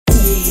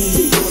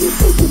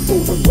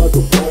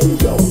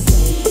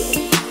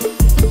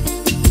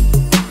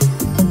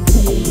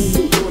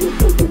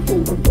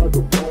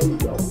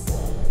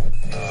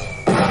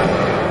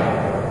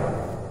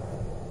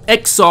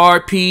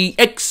XRP,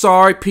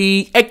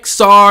 XRP,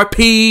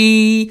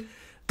 XRP.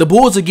 The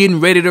Bulls are getting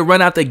ready to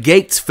run out the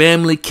gates,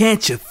 family.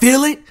 Can't you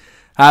feel it?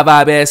 High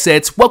Vibe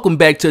Assets, welcome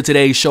back to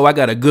today's show. I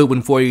got a good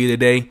one for you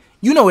today.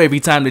 You know, every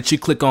time that you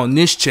click on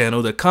this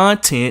channel, the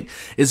content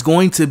is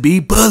going to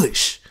be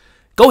bullish.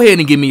 Go ahead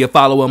and give me a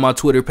follow on my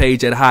Twitter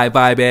page at High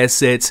Vibe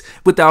Assets.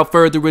 Without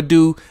further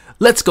ado,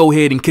 let's go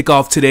ahead and kick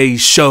off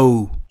today's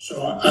show. So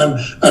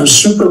I'm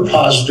super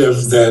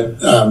positive that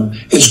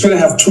it's going to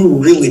have two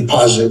really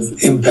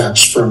positive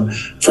impacts from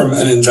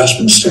an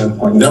investment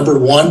standpoint. Number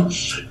one,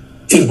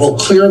 it will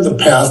clear the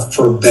path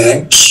for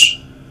banks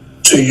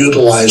to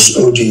utilize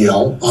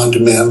ODL,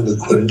 on-demand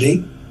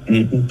liquidity,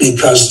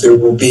 because there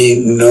will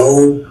be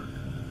no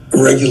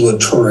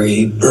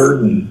regulatory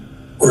burden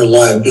or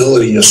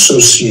liability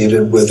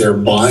associated with their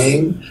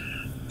buying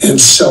and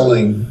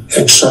selling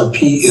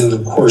XRP in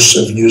the course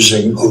of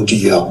using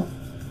ODL.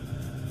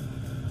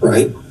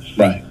 Right.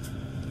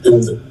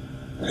 And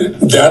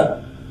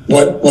that,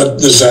 what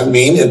does that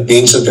mean? It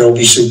means that there will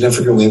be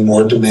significantly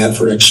more demand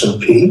for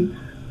XRP,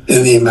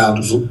 and the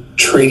amount of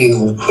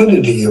trading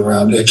liquidity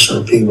around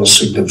XRP will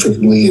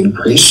significantly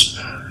increase.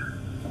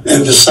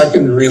 And the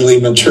second really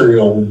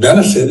material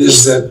benefit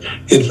is that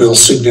it will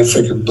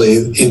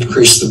significantly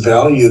increase the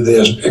value of the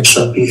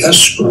XRP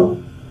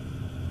escrow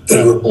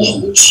that Ripple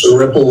holds. So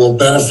Ripple will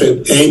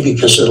benefit, A,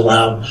 because it'll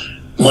have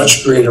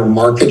much greater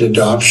market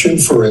adoption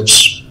for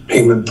its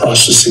payment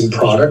processing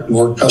product,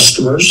 more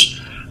customers,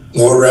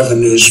 more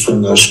revenues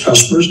from those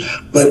customers,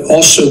 but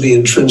also the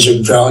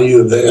intrinsic value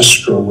of the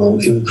escrow will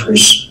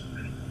increase.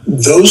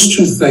 Those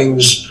two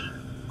things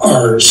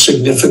are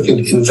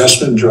significant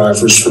investment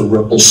drivers for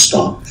Ripple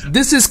stock.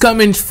 This is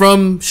coming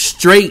from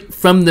straight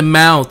from the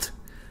mouth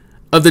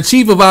of the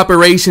Chief of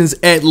Operations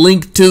at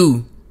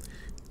Link2,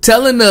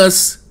 telling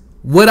us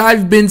what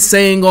I've been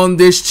saying on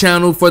this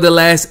channel for the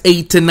last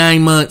 8 to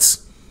 9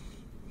 months.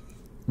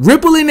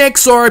 Ripple and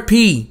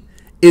XRP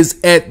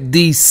is at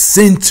the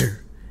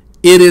center.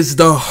 It is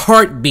the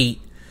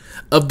heartbeat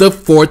of the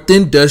fourth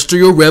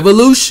industrial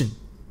revolution.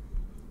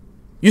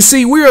 You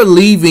see, we are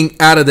leaving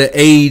out of the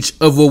age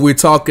of what we're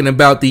talking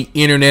about, the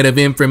internet of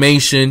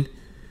information.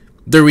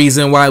 The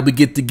reason why we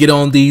get to get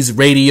on these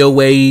radio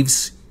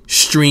waves,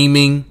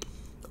 streaming,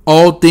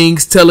 all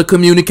things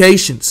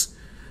telecommunications.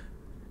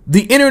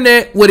 The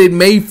internet, what it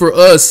made for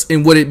us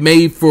and what it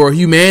made for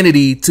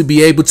humanity to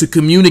be able to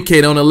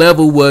communicate on a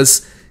level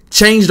was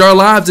changed our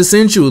lives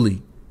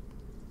essentially.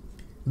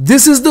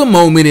 This is the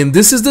moment and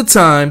this is the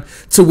time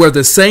to where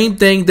the same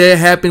thing that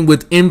happened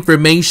with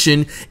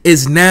information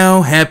is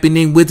now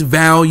happening with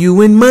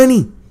value and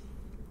money.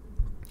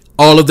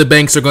 All of the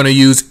banks are going to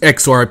use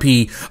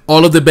XRP.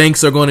 All of the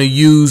banks are going to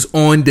use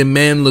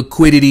on-demand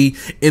liquidity,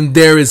 and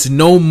there is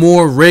no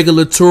more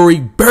regulatory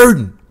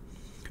burden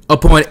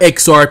upon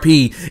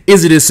XRP.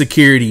 Is it a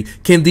security?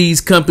 Can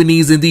these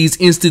companies and these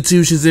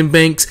institutions and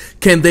banks,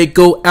 can they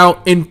go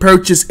out and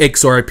purchase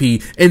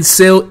XRP and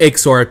sell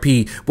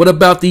XRP? What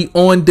about the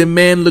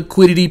on-demand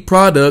liquidity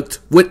product,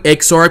 what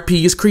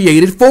XRP is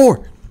created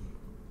for?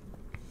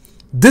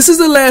 This is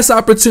the last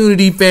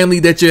opportunity, family,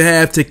 that you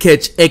have to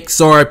catch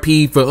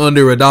XRP for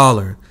under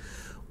 $1.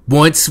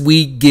 Once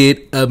we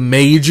get a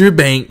major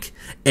bank,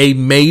 a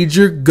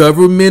major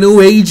governmental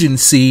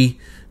agency,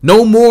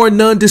 no more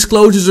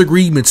non-disclosures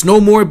agreements, no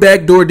more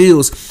backdoor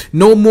deals,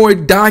 no more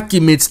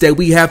documents that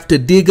we have to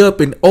dig up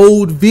and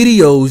old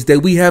videos that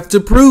we have to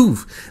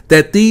prove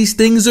that these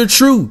things are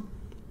true.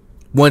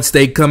 Once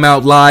they come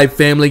out live,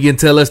 family, and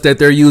tell us that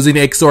they're using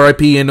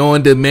XRP and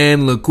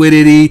on-demand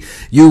liquidity,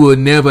 you will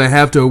never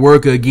have to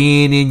work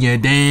again in your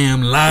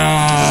damn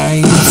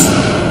lives.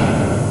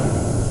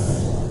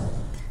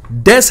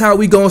 That's how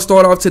we gonna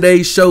start off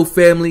today's show,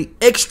 family.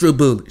 Extra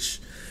bullish.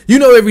 You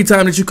know, every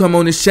time that you come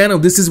on this channel,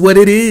 this is what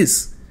it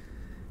is.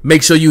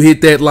 Make sure you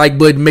hit that like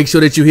button. Make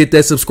sure that you hit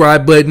that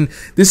subscribe button.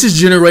 This is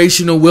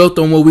generational wealth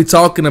on what we're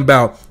talking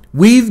about.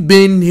 We've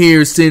been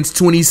here since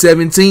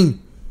 2017.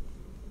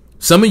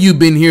 Some of you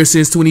been here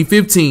since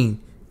 2015.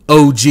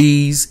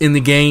 OGs in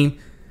the game.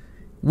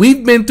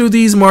 We've been through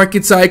these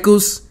market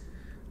cycles.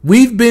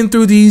 We've been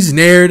through these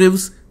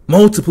narratives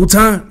multiple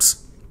times.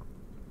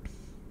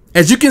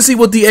 As you can see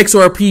what the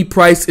XRP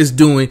price is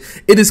doing,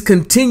 it is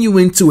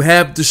continuing to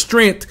have the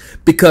strength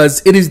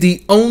because it is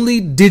the only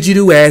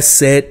digital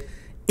asset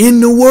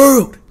in the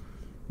world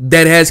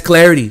that has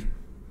clarity,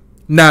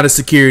 not a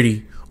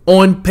security,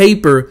 on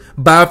paper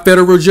by a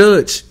federal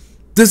judge.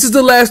 This is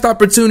the last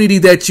opportunity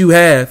that you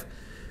have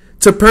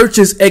to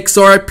purchase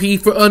XRP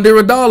for under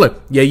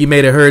 $1. Yeah, you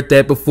may have heard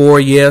that before.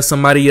 Yeah,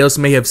 somebody else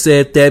may have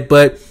said that,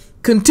 but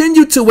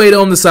continue to wait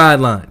on the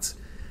sidelines.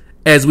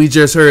 As we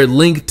just heard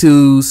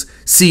Link2's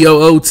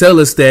COO tell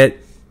us that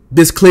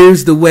this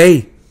clears the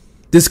way.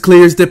 This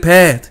clears the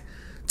path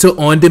to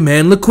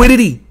on-demand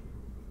liquidity.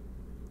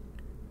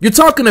 You're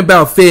talking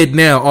about Fed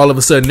now. All of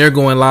a sudden, they're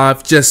going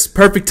live. Just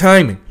perfect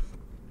timing.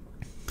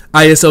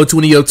 ISO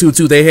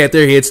 20022, they had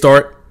their head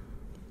start.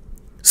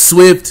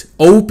 Swift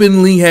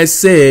openly has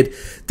said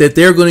that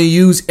they're going to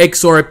use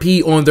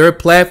XRP on their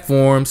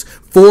platforms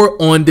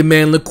for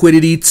on-demand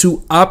liquidity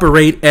to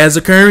operate as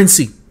a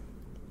currency.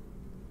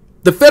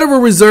 The Federal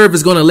Reserve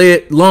is going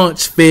to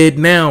launch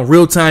FedNow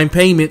real-time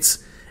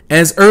payments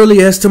as early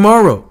as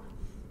tomorrow.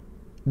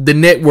 The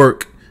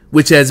network,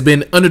 which has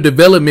been under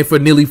development for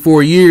nearly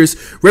 4 years,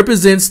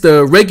 represents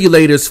the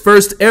regulator's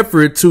first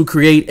effort to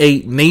create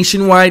a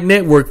nationwide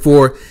network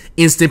for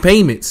instant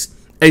payments,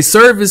 a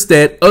service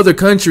that other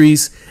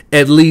countries,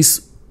 at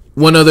least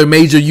one other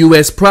major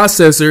U.S.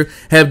 processor,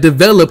 have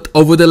developed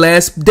over the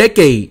last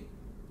decade.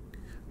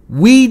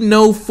 We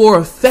know for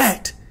a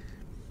fact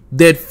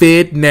that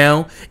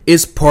FedNow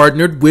is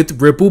partnered with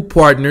Ripple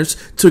Partners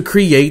to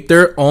create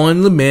their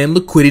on-demand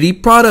liquidity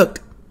product,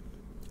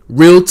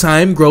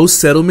 real-time gross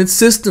settlement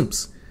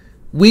systems.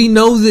 We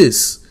know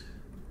this.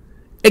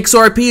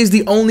 XRP is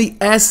the only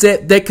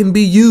asset that can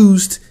be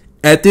used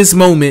at this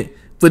moment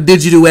for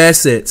digital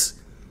assets.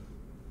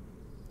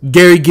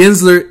 Gary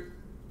Gensler,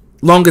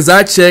 long as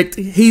I checked,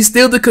 he's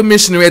still the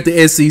commissioner at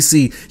the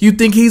SEC. You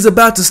think he's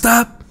about to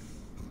stop?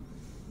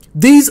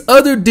 These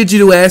other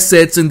digital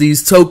assets and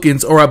these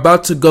tokens are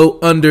about to go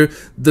under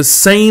the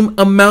same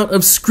amount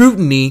of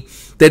scrutiny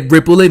that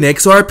Ripple and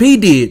XRP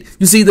did.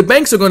 You see, the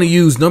banks are going to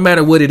use, no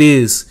matter what it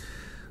is,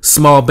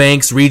 small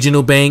banks,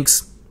 regional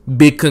banks,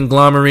 big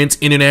conglomerates,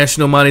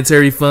 International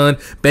Monetary Fund,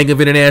 Bank of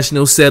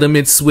International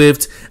Settlement,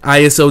 SWIFT,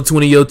 ISO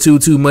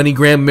 20022,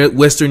 MoneyGram,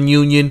 Western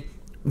Union,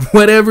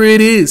 whatever it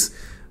is,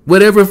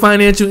 whatever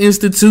financial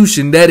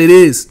institution that it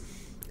is,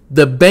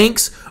 the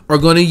banks are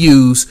going to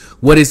use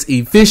what is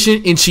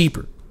efficient and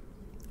cheaper.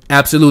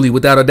 Absolutely,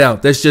 without a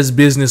doubt. That's just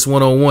business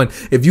 101.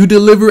 If you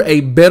deliver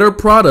a better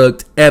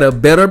product at a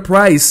better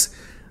price,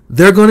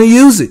 they're going to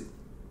use it.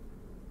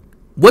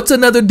 What's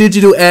another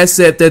digital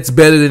asset that's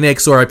better than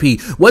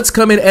XRP? What's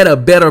coming at a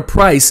better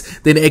price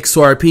than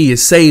XRP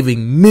is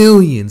saving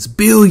millions,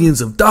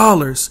 billions of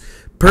dollars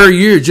per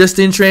year just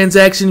in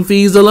transaction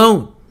fees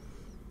alone?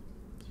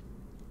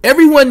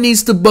 Everyone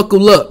needs to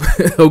buckle up,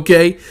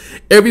 okay?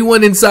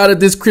 Everyone inside of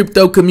this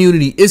crypto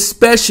community,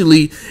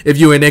 especially if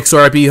you're an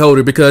XRP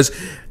holder, because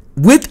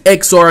with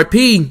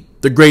XRP,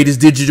 the greatest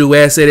digital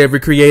asset ever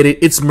created,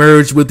 it's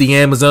merged with the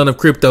Amazon of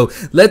crypto.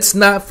 Let's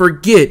not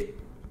forget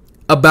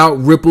about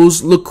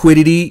Ripple's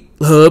liquidity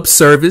hub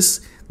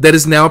service that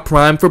is now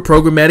primed for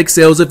programmatic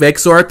sales of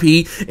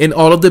XRP, and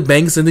all of the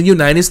banks in the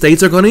United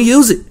States are going to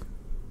use it.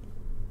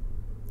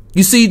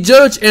 You see,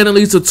 Judge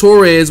Annalisa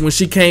Torres, when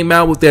she came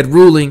out with that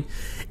ruling,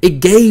 it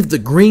gave the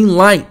green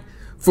light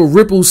for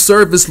Ripple's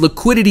service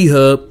liquidity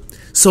hub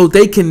so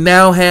they can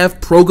now have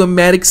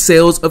programmatic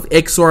sales of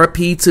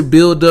XRP to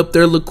build up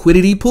their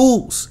liquidity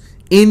pools.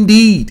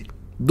 Indeed,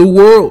 the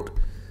world.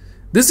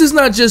 This is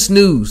not just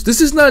news.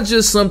 This is not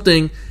just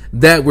something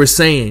that we're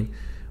saying.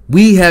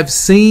 We have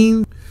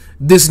seen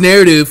this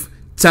narrative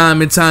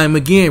time and time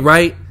again,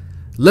 right?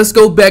 Let's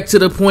go back to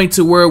the point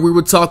to where we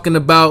were talking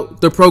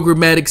about the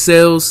programmatic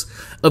sales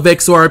of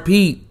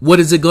XRP. What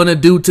is it going to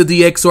do to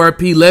the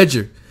XRP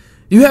ledger?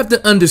 You have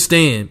to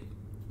understand,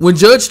 when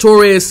Judge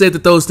Torres said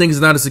that those things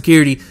are not a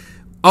security,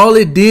 all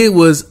it did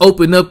was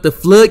open up the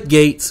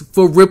floodgates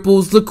for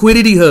Ripple's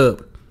liquidity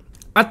hub.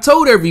 I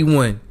told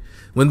everyone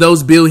when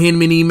those Bill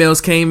Hinman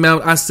emails came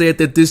out, I said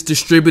that this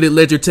distributed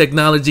ledger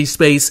technology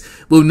space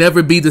will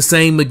never be the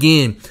same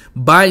again.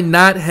 By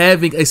not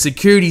having a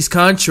securities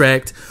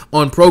contract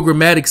on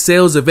programmatic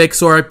sales of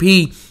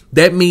XRP,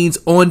 that means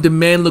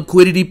on-demand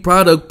liquidity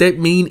product. That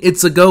means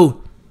it's a go.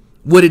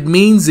 What it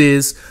means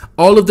is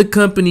all of the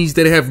companies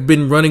that have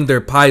been running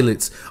their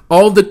pilots,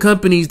 all the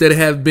companies that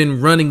have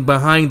been running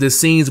behind the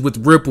scenes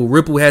with Ripple.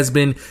 Ripple has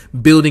been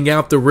building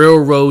out the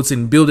railroads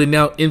and building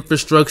out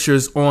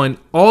infrastructures on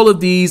all of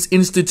these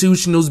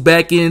institutionals'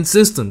 back-end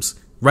systems,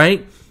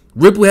 right?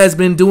 Ripple has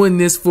been doing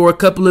this for a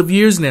couple of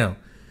years now,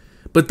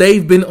 but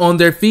they've been on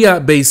their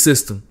fiat-based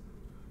system.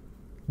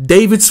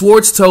 David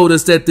Schwartz told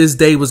us that this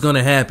day was going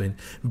to happen.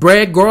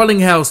 Brad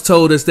Garlinghouse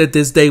told us that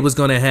this day was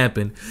going to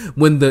happen.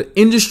 When the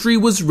industry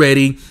was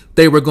ready,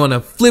 they were going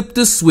to flip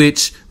the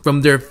switch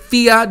from their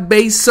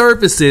fiat-based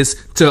services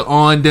to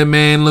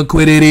on-demand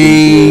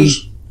liquidity.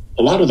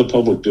 A lot of the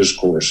public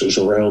discourse is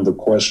around the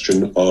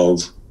question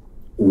of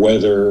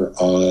whether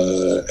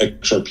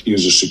XRP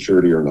is a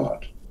security or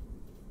not.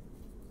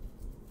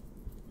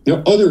 There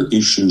are other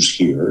issues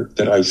here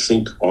that I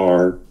think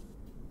are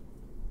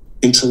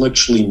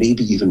intellectually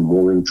maybe even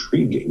more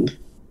intriguing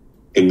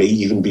and may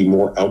even be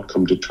more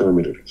outcome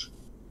determinative.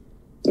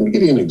 Let me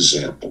give you an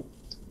example.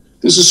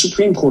 There's a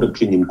Supreme Court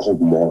opinion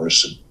called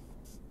Morrison,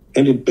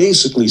 and it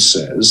basically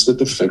says that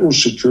the federal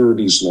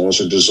securities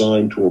laws are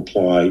designed to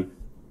apply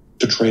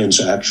to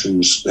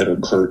transactions that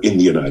occur in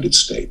the United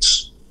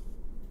States.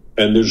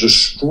 And there's a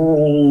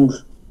strong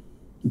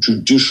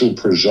judicial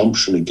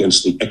presumption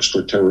against the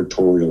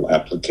extraterritorial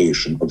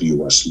application of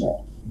U.S.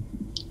 law.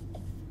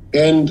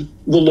 And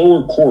the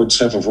lower courts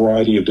have a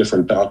variety of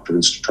different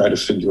doctrines to try to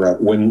figure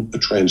out when a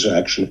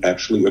transaction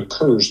actually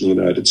occurs in the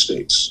United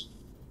States.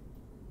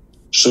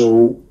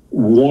 So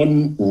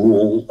one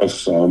rule of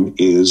thumb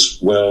is,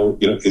 well,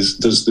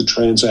 does the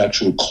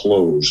transaction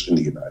close in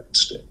the United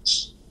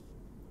States?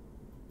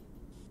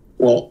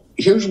 Well,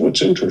 here's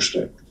what's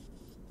interesting.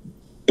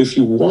 If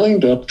you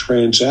wind up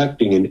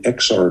transacting in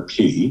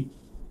XRP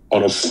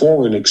on a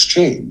foreign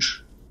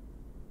exchange,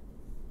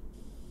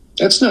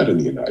 that's not in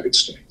the United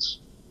States.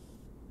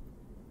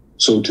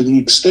 So to the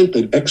extent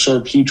that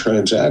XRP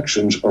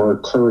transactions are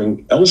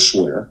occurring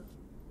elsewhere,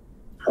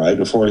 right,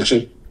 in a foreign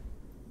exchange,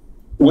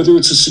 whether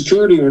it's a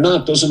security or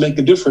not doesn't make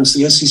a difference.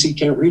 The SEC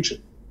can't reach it.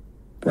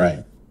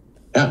 Right.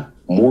 Yeah,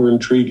 more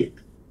intriguing.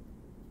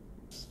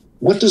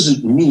 What does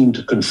it mean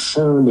to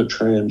confirm a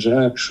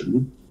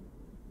transaction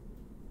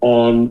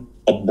on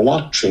a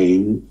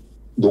blockchain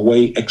the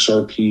way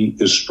XRP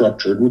is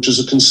structured, which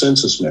is a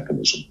consensus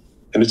mechanism,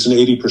 and it's an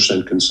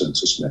 80%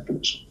 consensus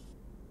mechanism?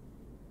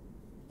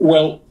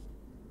 Well,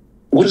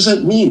 what does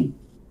that mean?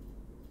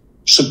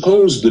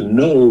 Suppose the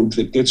node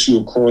that gets you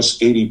across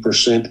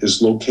 80%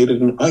 is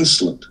located in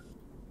Iceland.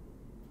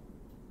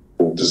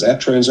 Well, does that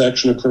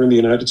transaction occur in the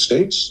United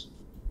States?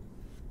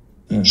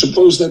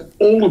 Suppose that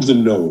all of the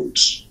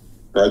nodes,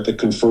 right, that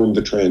confirm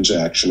the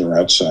transaction are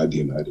outside the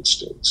United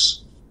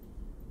States.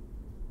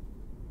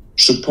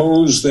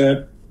 Suppose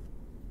that,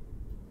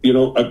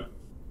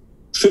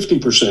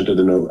 50% of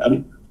the node, I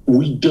mean,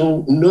 we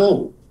don't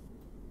know.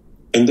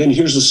 And then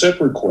here's a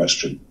separate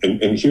question.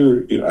 And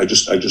here, I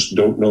just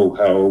don't know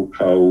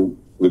how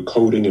the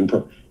coding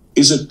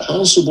is it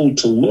possible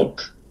to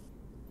look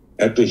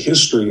at the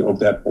history of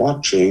that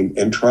blockchain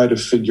and try to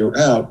figure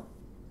out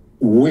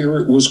where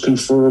it was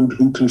confirmed,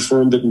 who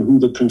confirmed it, and who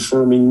the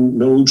confirming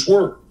nodes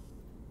were?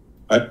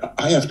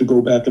 I have to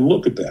go back and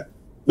look at that.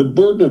 The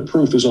burden of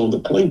proof is on the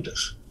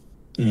plaintiff.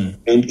 And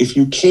if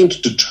you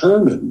can't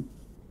determine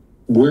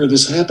where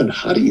this happened,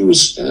 how do you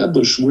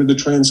establish where the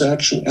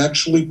transaction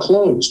actually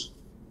closed?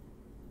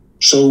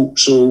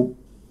 So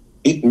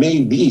it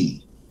may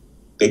be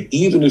that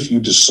even if you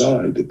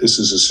decide that this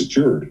is a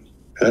security,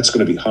 and that's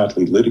going to be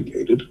hotly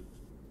litigated,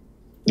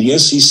 the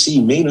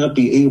SEC may not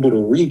be able to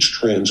reach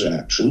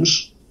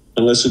transactions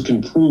unless it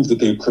can prove that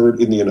they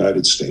occurred in the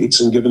United States.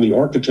 And given the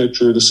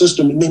architecture of the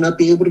system, it may not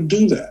be able to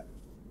do that.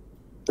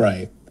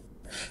 Right.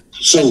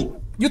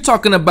 So you're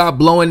talking about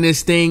blowing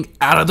this thing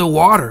out of the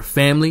water,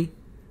 family.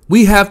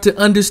 We have to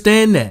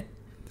understand that.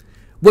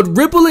 What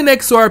Ripple and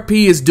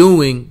XRP is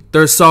doing,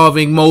 they're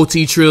solving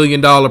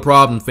multi-trillion-dollar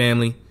problem,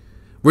 family.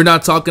 We're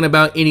not talking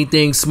about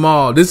anything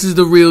small. This is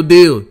the real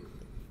deal.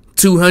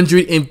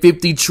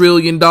 $250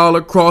 trillion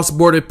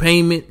cross-border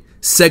payment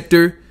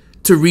sector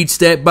to reach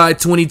that by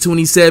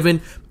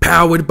 2027,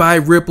 powered by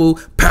Ripple,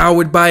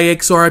 powered by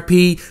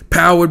XRP,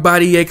 powered by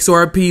the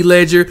XRP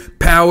ledger,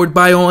 powered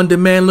by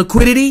on-demand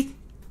liquidity.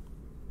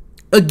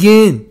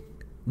 Again,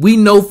 we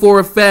know for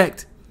a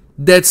fact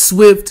that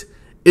Swift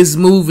is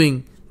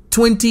moving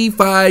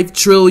 $25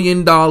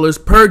 trillion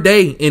per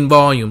day in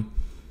volume.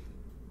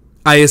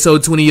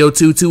 ISO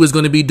 20022 is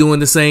going to be doing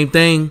the same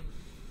thing.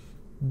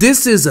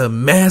 This is a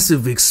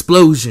massive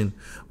explosion.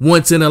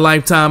 Once in a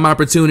lifetime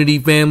opportunity,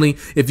 family.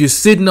 If you're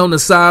sitting on the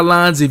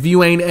sidelines, if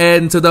you ain't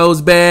adding to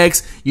those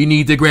bags, you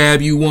need to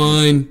grab you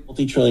one.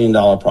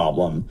 Multi-trillion-dollar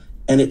problem.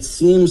 And it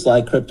seems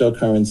like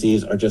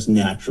cryptocurrencies are just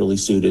naturally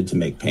suited to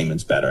make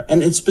payments better.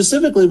 And it's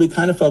specifically, we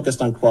kind of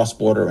focused on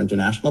cross-border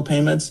international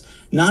payments,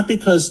 not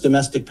because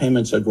domestic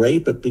payments are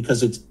great, but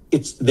because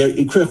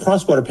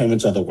cross-border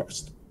payments are the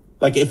worst.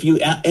 Like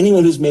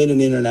anyone who's made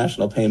an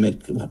international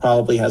payment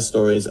probably has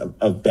stories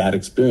of bad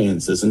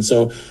experiences. And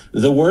so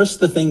the worse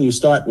the thing you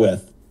start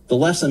with, the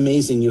less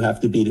amazing you have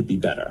to be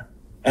better.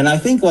 And I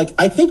think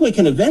we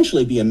can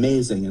eventually be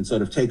amazing and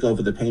sort of take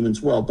over the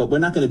payments world, but we're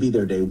not going to be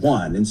there day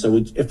one. And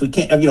so if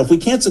we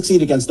can't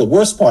succeed against the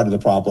worst part of the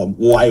problem,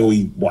 why are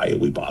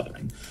we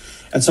bothering?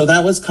 And so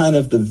that was kind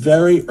of the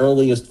very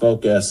earliest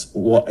focus.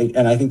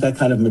 And I think that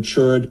kind of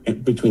matured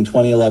between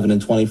 2011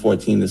 and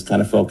 2014, this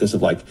kind of focus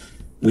of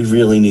we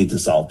really need to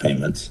solve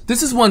payments.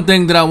 This is one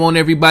thing that I want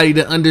everybody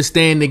to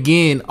understand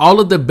again. All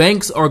of the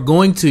banks are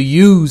going to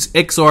use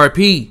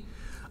XRP,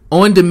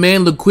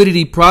 on-demand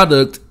liquidity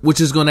product,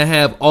 which is going to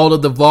have all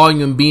of the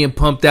volume being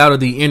pumped out of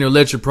the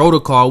interledger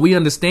protocol. We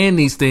understand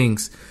these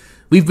things.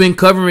 We've been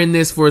covering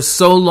this for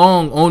so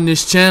long on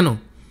this channel.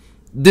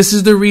 This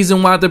is the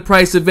reason why the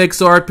price of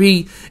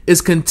XRP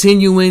is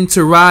continuing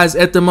to rise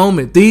at the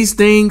moment. These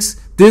things,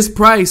 this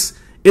price,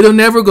 it'll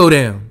never go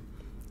down.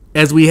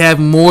 As we have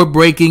more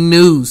breaking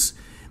news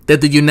that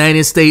the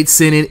United States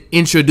Senate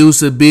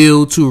introduced a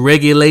bill to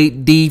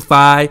regulate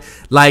DeFi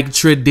like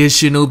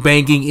traditional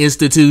banking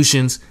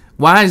institutions.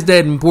 Why is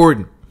that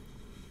important?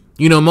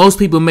 Most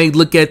people may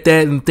look at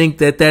that and think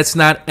that that's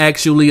not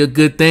actually a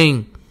good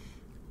thing.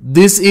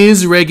 This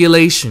is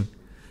regulation.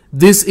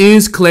 This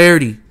is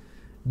clarity.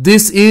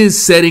 This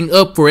is setting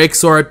up for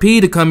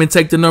XRP to come and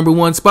take the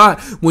 #1 spot.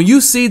 When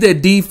you see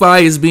that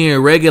DeFi is being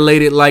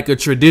regulated like a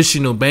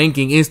traditional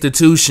banking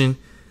institution,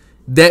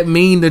 that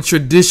means the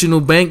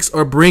traditional banks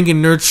are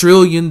bringing their $1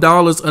 trillion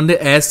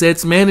under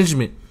assets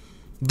management.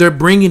 They're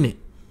bringing it.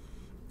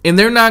 And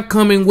they're not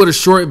coming with a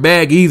short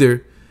bag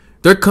either.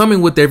 They're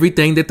coming with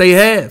everything that they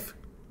have.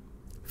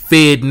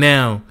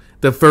 FedNow,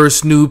 the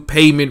first new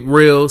payment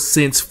rail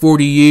since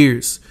 40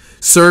 years.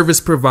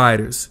 Service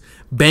providers,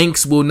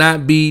 Banks will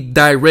not be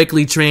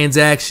directly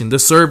transaction. The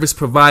service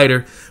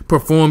provider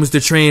performs the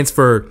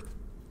transfer.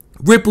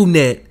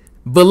 RippleNet,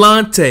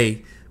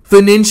 Volante,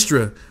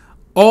 Finstra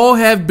all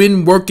have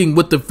been working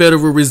with the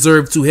Federal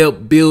Reserve to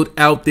help build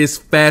out this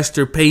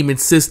faster payment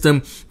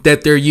system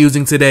that they're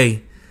using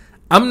today.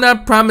 I'm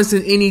not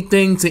promising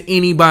anything to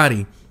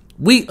anybody.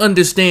 We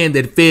understand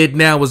that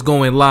FedNow is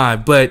going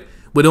live, but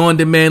with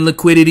on-demand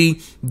liquidity,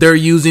 they're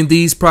using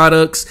these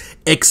products.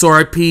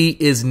 XRP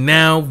is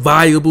now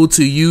viable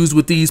to use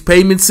with these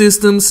payment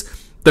systems.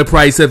 The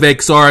price of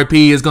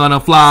XRP is gonna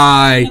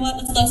fly. You know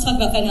what? Let's talk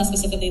about FedNow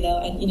specifically,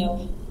 though. And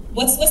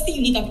what's the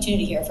unique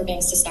opportunity here for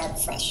banks to start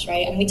fresh,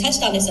 right? I mean, we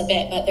touched on this a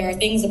bit, but there are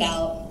things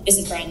about this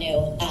is brand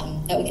new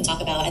that we can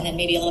talk about, and then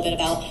maybe a little bit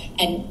about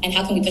and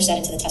how can we push that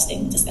into the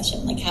testing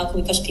discussion? Like, how can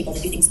we push people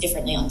to do things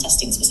differently on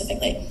testing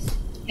specifically?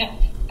 Yeah,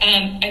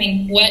 I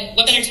mean, what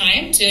better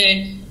time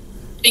to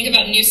think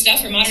about new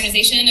stuff or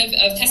modernization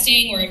of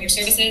testing or of your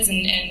services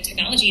and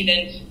technology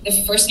than the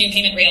first new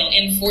payment rail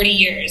in 40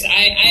 years.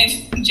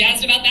 I'm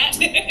jazzed about that.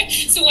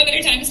 So what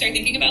better time to start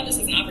thinking about this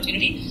as an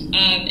opportunity?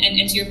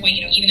 And to your point,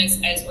 even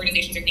as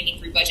organizations are thinking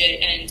through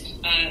budget and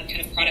kind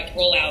of product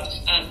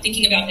rollout,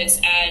 thinking about this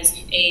as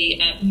a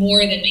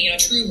more than a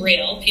true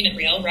rail, payment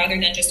rail, rather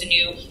than just a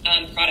new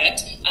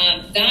product,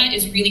 that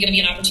is really going to be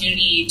an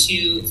opportunity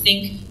to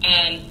think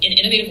in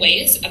innovative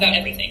ways about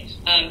everything,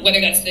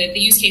 whether that's the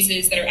use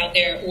cases that are out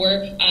there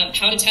or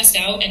how to test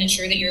out and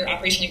ensure that you're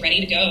operationally ready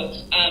to go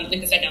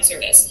with the FedNow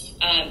service.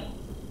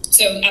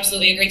 So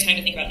absolutely a great time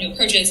to think about new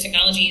approaches,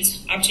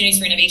 technologies, opportunities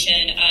for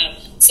innovation.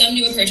 Some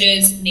new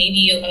approaches may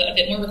be a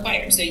bit more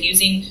required. So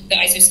using the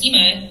ISO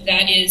schema,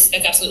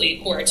 that's absolutely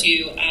core to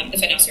the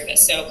FedNow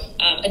service. So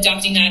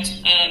adopting that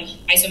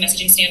ISO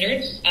messaging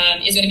standard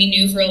is going to be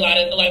new for a lot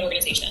of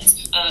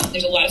organizations.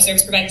 There's a lot of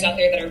service providers out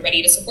there that are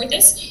ready to support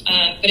this,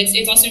 but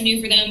it's also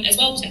new for them as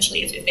well,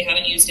 potentially, if they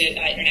haven't used it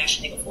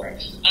internationally before.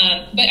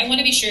 But I want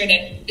to be sure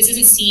that this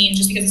isn't seen,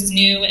 just because this is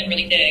new and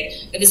really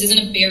big, that this isn't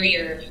a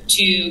barrier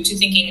to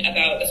thinking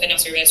about the FedNow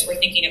service or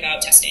thinking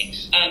about testing.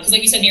 Because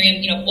like you said,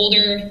 Miriam,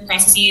 older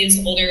processes,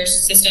 older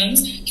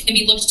systems can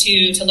be looked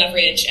to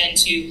leverage and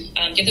to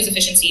get those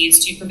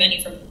efficiencies to prevent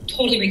you from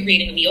totally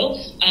recreating the wheel.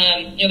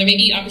 There may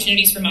be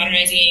opportunities for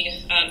modernizing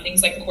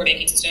things like the core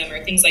banking system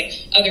or things like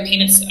other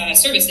payments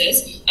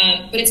services,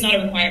 but it's not a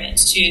requirement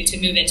to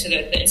move into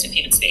the instant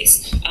payment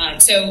space.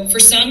 So for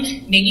some,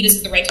 maybe this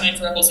is the right time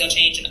for a wholesale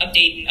change and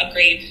update and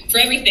upgrade for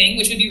everything,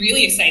 which would be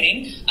really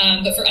exciting.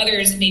 But for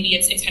others, maybe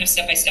it's kind of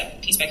step by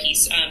step, piece by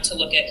piece, to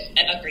look at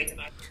upgrades.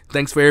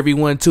 Thanks for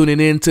everyone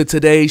tuning in to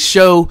today's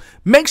show.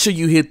 Make sure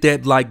you hit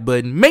that like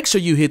button. Make sure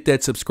you hit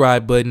that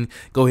subscribe button.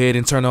 Go ahead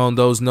and turn on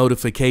those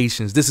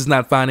notifications. This is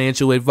not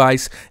financial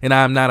advice, and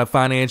I'm not a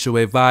financial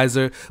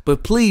advisor,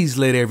 but please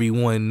let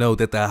everyone know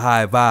that the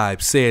High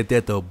Vibe said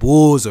that the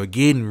Bulls are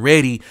getting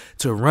ready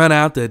to run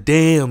out the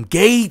damn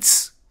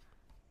gates.